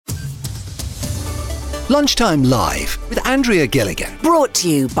Lunchtime Live with Andrea Gilligan. Brought to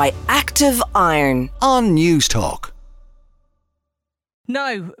you by Active Iron On News Talk.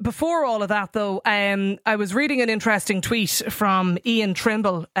 Now, before all of that though, I was reading an interesting tweet from Ian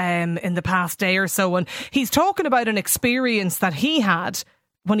Trimble in the past day or so, and he's talking about an experience that he had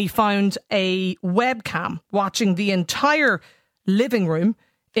when he found a webcam watching the entire living room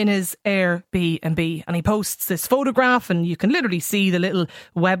in his Airbnb. And he posts this photograph and you can literally see the little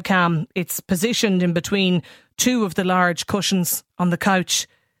webcam. It's positioned in between two of the large cushions on the couch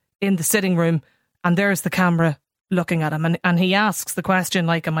in the sitting room, and there's the camera looking at him, and he asks the question,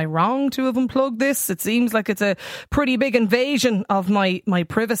 like, am I wrong to have unplugged this? It seems like it's a pretty big invasion of my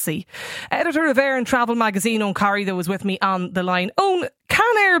privacy. Editor of Air and Travel magazine, Eoghan Corry, that was with me on the line. Eoghan,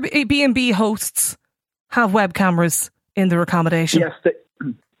 can Airbnb hosts have web cameras in their accommodation?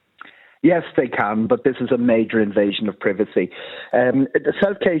 Yes, they can, but this is a major invasion of privacy. The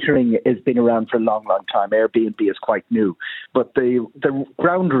self-catering has been around for a long, long time. Airbnb is quite new. But the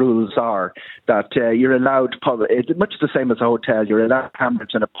ground rules are that you're allowed, it's much the same as a hotel, you're allowed cameras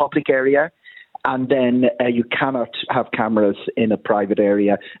in a public area, and then you cannot have cameras in a private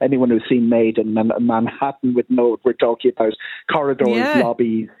area. Anyone who's seen Made in Manhattan would know what we're talking about. Corridors,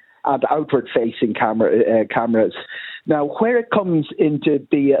 lobbies, and outward-facing cameras. Now, where it comes into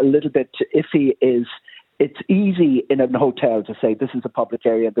be a little bit iffy is it's easy in a hotel to say this is a public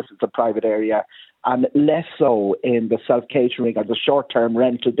area, this is a private area, and less so in the self-catering or the short-term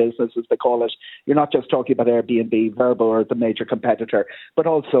rental business, as they call it. You're not just talking about Airbnb, Vrbo, or the major competitor, but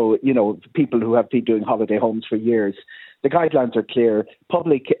also, people who have been doing holiday homes for years. The guidelines are clear.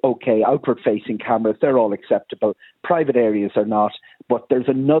 Public, okay. Outward-facing cameras, they're all acceptable. Private areas are not. But there's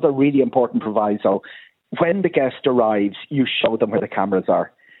another really important proviso. When the guest arrives, you show them where the cameras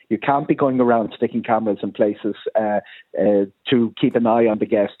are. You can't be going around sticking cameras in places to keep an eye on the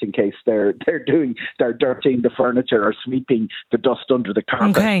guest in case they're dirtying the furniture or sweeping the dust under the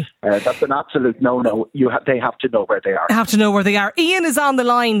carpet. Okay. That's an absolute no-no. They have to know where they are. Have to know where they are. Ian is on the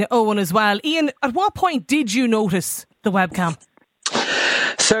line, Eoghan, as well. Ian, at what point did you notice the webcam?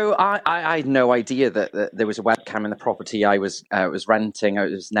 So I had no idea that there was a webcam in the property I was renting. I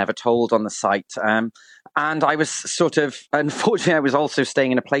was never told on the site. And I was unfortunately, I was also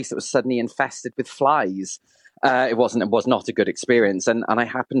staying in a place that was suddenly infested with flies. It was not a good experience. And I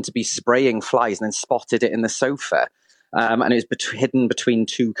happened to be spraying flies and then spotted it in the sofa. And it was hidden between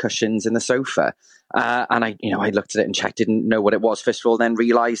two cushions in the sofa. And I looked at it and checked, didn't know what it was first of all, then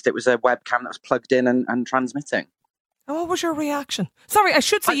realised it was a webcam that was plugged in and transmitting. And what was your reaction? Sorry, I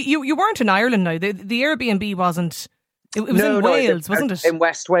should say you weren't in Ireland now. The Airbnb wasn't. It was in Wales, wasn't it? In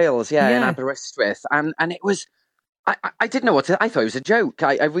West Wales, yeah. In Aberystwyth, and it was. I didn't know what to. I thought it was a joke.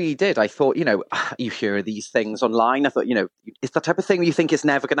 I really did. I thought, you hear these things online. I thought, it's the type of thing where you think it's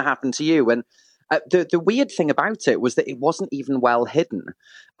never going to happen to you. And the weird thing about it was that it wasn't even well hidden.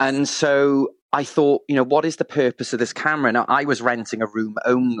 And so I thought, what is the purpose of this camera? Now, I was renting a room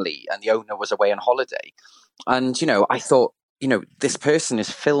only, and the owner was away on holiday. And, I thought, this person is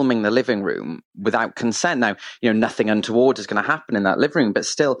filming the living room without consent. Now, nothing untoward is going to happen in that living room, but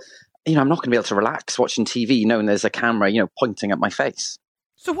still, I'm not going to be able to relax watching TV knowing there's a camera, pointing at my face.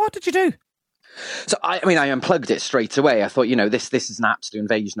 So what did you do? So, I unplugged it straight away. I thought, this is an absolute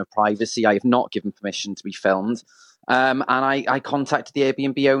invasion of privacy. I have not given permission to be filmed. And I contacted the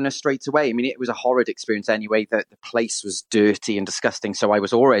Airbnb owner straight away. It was a horrid experience anyway. The place was dirty and disgusting. So I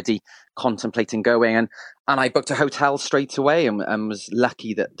was already contemplating going. And I booked a hotel straight away and was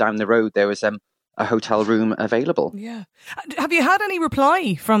lucky that down the road there was a hotel room available. Yeah. Have you had any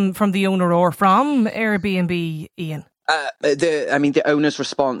reply from the owner or from Airbnb, Ian? The owner's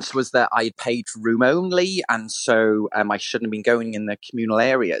response was that I had paid for room only, and so I shouldn't have been going in the communal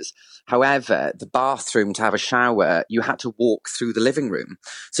areas. However, the bathroom, to have a shower, you had to walk through the living room.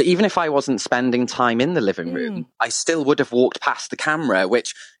 So even if I wasn't spending time in the living room, I still would have walked past the camera,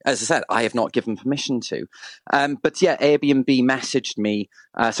 which, as I said, I have not given permission to. But yeah, Airbnb messaged me.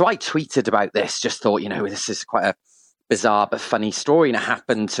 So I tweeted about this, just thought, this is quite a bizarre but funny story, and it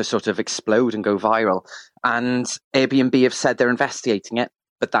happened to sort of explode and go viral. And Airbnb have said they're investigating it,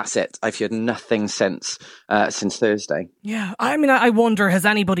 but that's it. I've heard nothing since Thursday. Yeah, I wonder, has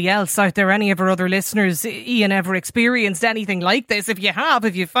anybody else out there, any of our other listeners, Ian, ever experienced anything like this? If you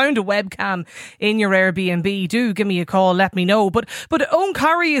found a webcam in your Airbnb, do give me a call, let me know. But Eoghan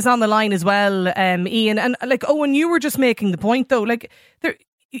Corry is on the line as well, Ian. And Eoghan, you were just making the point though,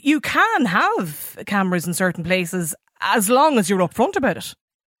 you can have cameras in certain places as long as you're upfront about it.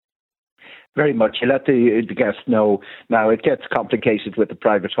 Very much. You let the guest know. Now, it gets complicated with the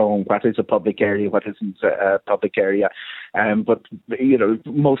private home. What is a public area? What isn't a public area? But,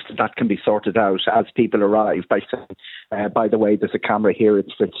 most of that can be sorted out as people arrive by saying, by the way, there's a camera here,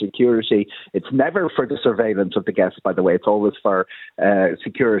 it's for security. It's never for the surveillance of the guests, by the way. It's always for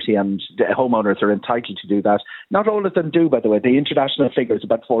security, and the homeowners are entitled to do that. Not all of them do, by the way. The international figure is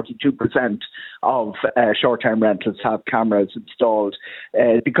about 42% of short-term rentals have cameras installed.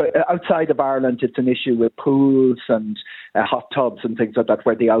 Because outside of Ireland, it's an issue with pools and hot tubs and things like that,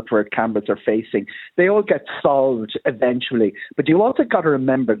 where the outward cameras are facing. They all get solved eventually. But you also got to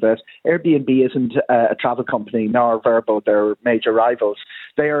remember that Airbnb isn't a travel company, nor Vrbo, their major rivals.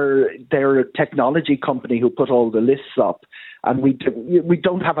 They're a technology company who put all the lists up. And we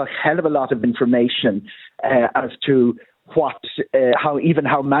don't have a hell of a lot of information as to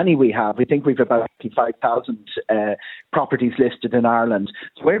how many we have. We think we've about 55,000 properties listed in Ireland.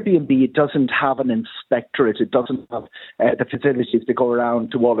 So Airbnb doesn't have an inspectorate. It doesn't have the facilities to go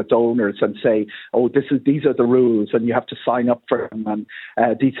around to all its owners and say, "Oh, these are the rules, and you have to sign up for them." And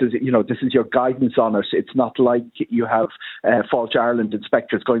this is your guidance on it. It's not like you have Falch Ireland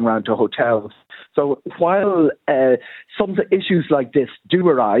inspectors going around to hotels. So while some issues like this do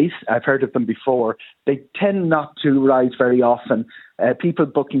arise, I've heard of them before, they tend not to arise very often. People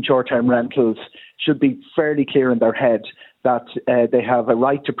booking short-term rentals should be fairly clear in their head that they have a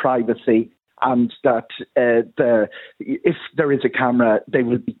right to privacy, and that if there is a camera, they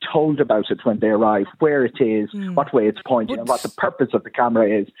will be told about it when they arrive, where it is, what way it's pointing, and what the purpose of the camera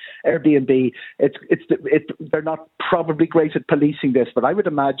is. Airbnb, they're not probably great at policing this, but I would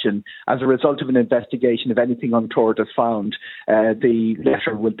imagine as a result of an investigation, if anything untoward is found, the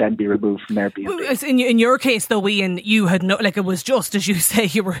letter would then be removed from Airbnb. In your case, though, Ian, you had it was just, as you say,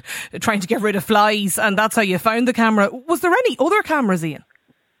 you were trying to get rid of flies, and that's how you found the camera. Was there any other cameras, Ian?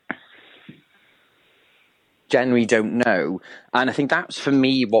 Generally don't know. And I think that's, for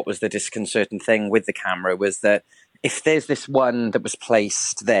me, what was the disconcerting thing with the camera, was that if there's this one that was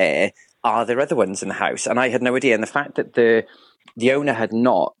placed there, are there other ones in the house? And I had no idea. And the fact that the owner had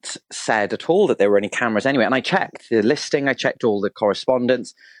not said at all that there were any cameras anyway. And I checked the listing, I checked all the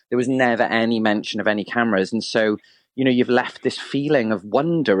correspondence. There was never any mention of any cameras. And so, you've left this feeling of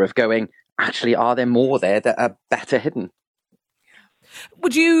wonder, of going, actually, are there more there that are better hidden?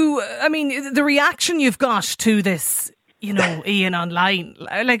 Would you, the reaction you've got to this, Ian, online,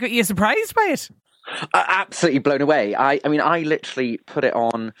 are you surprised by it? Absolutely blown away. I literally put it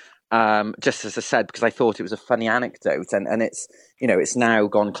on, just as I said, because I thought it was a funny anecdote, and it's, it's now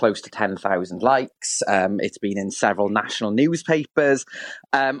gone close to 10,000 likes. It's been in several national newspapers.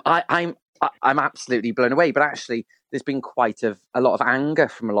 I'm absolutely blown away, but actually there's been quite a lot of anger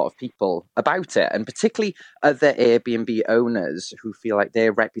from a lot of people about it, and particularly other Airbnb owners who feel like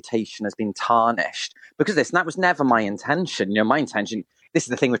their reputation has been tarnished because of this. And that was never my intention. My intention, this is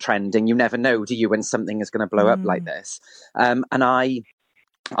the thing with trending, you never know, do you, when something is going to blow up like this. And I've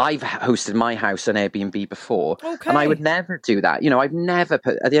hosted my house on Airbnb before, and I would never do that. I've never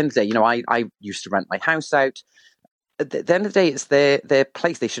put, at the end of the day, I used to rent my house out. At the end of the day, it's their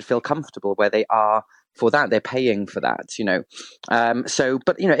place. They should feel comfortable where they are for that. They're paying for that,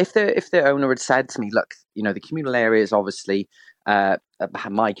 but if the owner had said to me, look, the communal area is obviously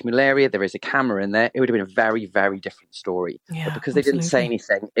my communal area, there is a camera in there, it would have been a very, very different story. Yeah, but because they didn't say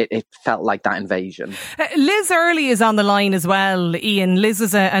anything, it felt like that invasion. Liz Early is on the line as well, Ian. Liz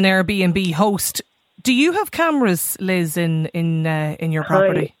is an Airbnb host. Do you have cameras, Liz, in your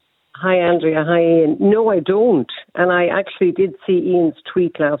property? Hi, Andrea. Hi, Ian. No, I don't. And I actually did see Ian's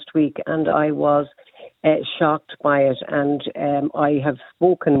tweet last week, and I was shocked by it. And I have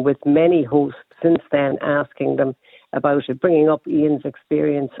spoken with many hosts since then, asking them about it, bringing up Ian's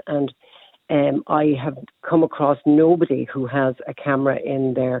experience. And I have come across nobody who has a camera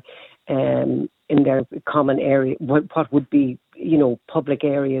in their common area, what would be, public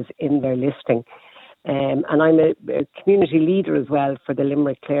areas in their listing. And I'm a community leader as well for the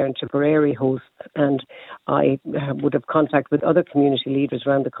Limerick, Clare and Tipperary hosts, and I would have contact with other community leaders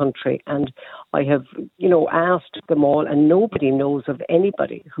around the country, and I have, asked them all, and nobody knows of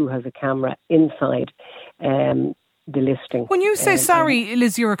anybody who has a camera inside the listing. When you say, sorry,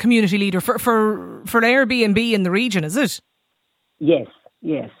 Liz, you're a community leader for Airbnb in the region, is it? Yes.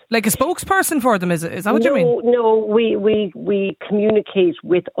 Like a spokesperson for them, is that what you mean? No, we communicate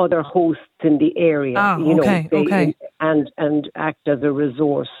with other hosts in the area. Okay. And act as a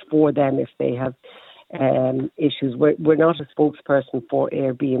resource for them if they have issues. We're not a spokesperson for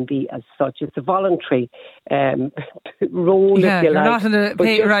Airbnb as such. It's a voluntary role, if you like. You're not in a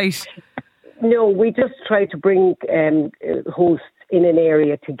pay, right. No, we just try to bring hosts in an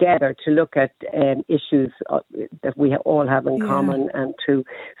area together to look at issues that we all have in common, and to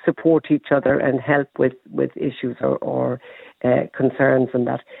support each other and help with issues or concerns and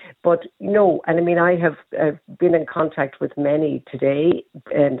that. But and I mean, I have been in contact with many today,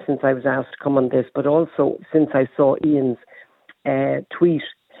 since I was asked to come on this, but also since I saw Ian's tweet,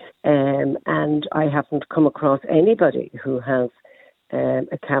 and I haven't come across anybody who has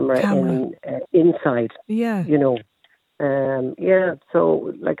a camera. Inside. Yeah.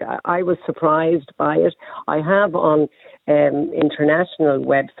 So I was surprised by it. I have on international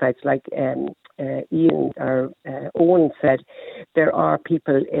websites like Ian or Owen said, there are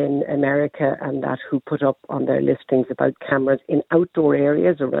people in America and that who put up on their listings about cameras in outdoor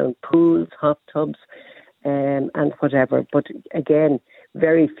areas around pools, hot tubs, and whatever. But again,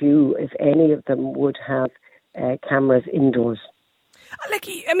 very few, if any of them, would have cameras indoors.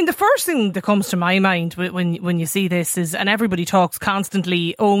 I mean, the first thing that comes to my mind when you see this is, and everybody talks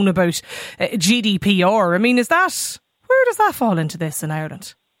constantly, Owen, about GDPR. I mean, where does that fall into this in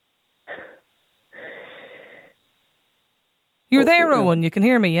Ireland? You're there, Owen. You can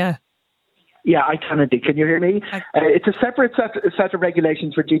hear me, yeah. Yeah, I can indeed. Can you hear me? It's a separate set of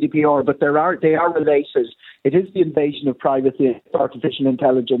regulations for GDPR, but they are related. It is the invasion of privacy, artificial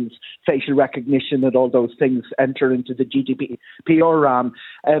intelligence, facial recognition, and all those things enter into the GDPR RAM.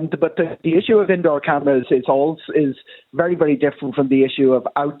 But the issue of indoor cameras is very, very different from the issue of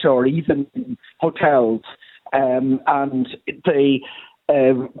outdoor, even hotels, and the.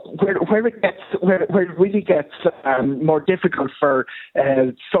 Where it really gets more difficult for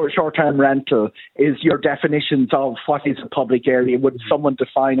short-term rental is your definitions of what is a public area. Would someone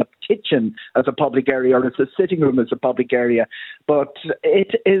define a kitchen as a public area, or as a sitting room as a public area? But it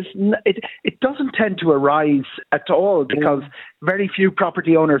doesn't tend to arise at all, because very few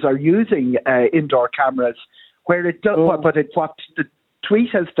property owners are using indoor cameras. Where it does, what the tweet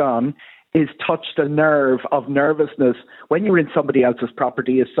has done is touched a nerve of nervousness when you're in somebody else's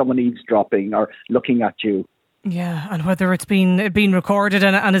property, is someone eavesdropping or looking at you. Yeah, and whether it's been recorded,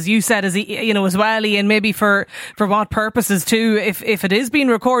 and as you said, as well, Ian, maybe for what purposes too, if it is being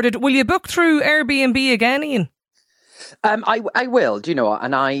recorded. Will you book through Airbnb again, Ian? I will. Do you know what?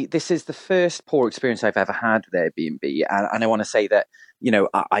 And this is the first poor experience I've ever had with Airbnb, and I want to say that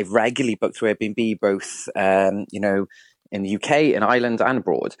I regularly book through Airbnb, both in the UK, in Ireland, and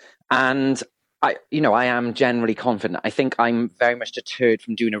abroad. And I am generally confident. I think I'm very much deterred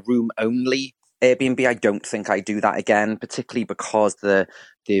from doing a room only Airbnb. I don't think I do that again, particularly because the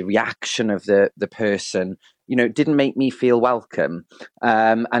reaction of the person, didn't make me feel welcome.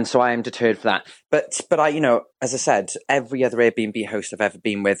 And so I am deterred for that. But I, as I said, every other Airbnb host I've ever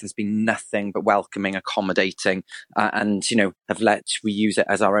been with has been nothing but welcoming, accommodating, and, we use it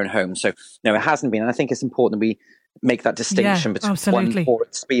as our own home. So, no, it hasn't been. And I think it's important that we make that distinction between one poor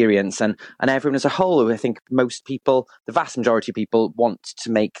experience and everyone as a whole. I think most people, the vast majority of people, want to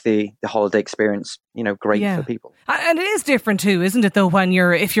make the holiday experience, great for people. And it is different too, isn't it, though,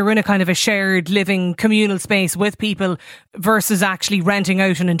 if you're in a kind of a shared living communal space with people versus actually renting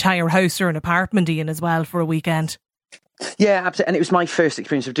out an entire house or an apartment, Ian, as well, for a weekend. Yeah, absolutely. And it was my first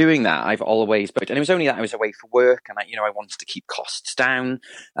experience of doing that. I've always booked, and it was only that I was away for work, and I wanted to keep costs down.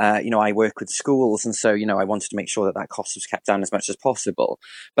 I work with schools, and so I wanted to make sure that cost was kept down as much as possible.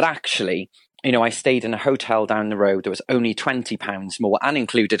 But actually, I stayed in a hotel down the road that was only £20 more and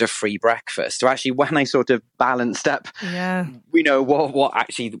included a free breakfast. So actually, when I sort of balanced up,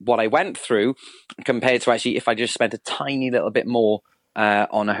 what I went through compared to actually if I just spent a tiny little bit more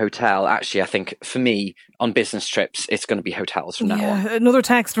on a hotel, actually, I think for me on business trips, it's going to be hotels from now on. Another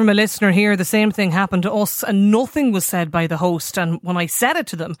text from a listener here. The same thing happened to us, and nothing was said by the host. And when I said it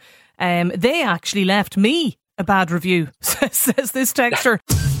to them, they actually left me a bad review. Says this texter.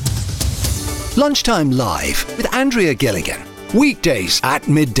 Lunchtime Live with Andrea Gilligan. Weekdays at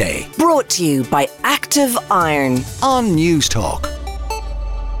midday. Brought to you by Active Iron On News Talk.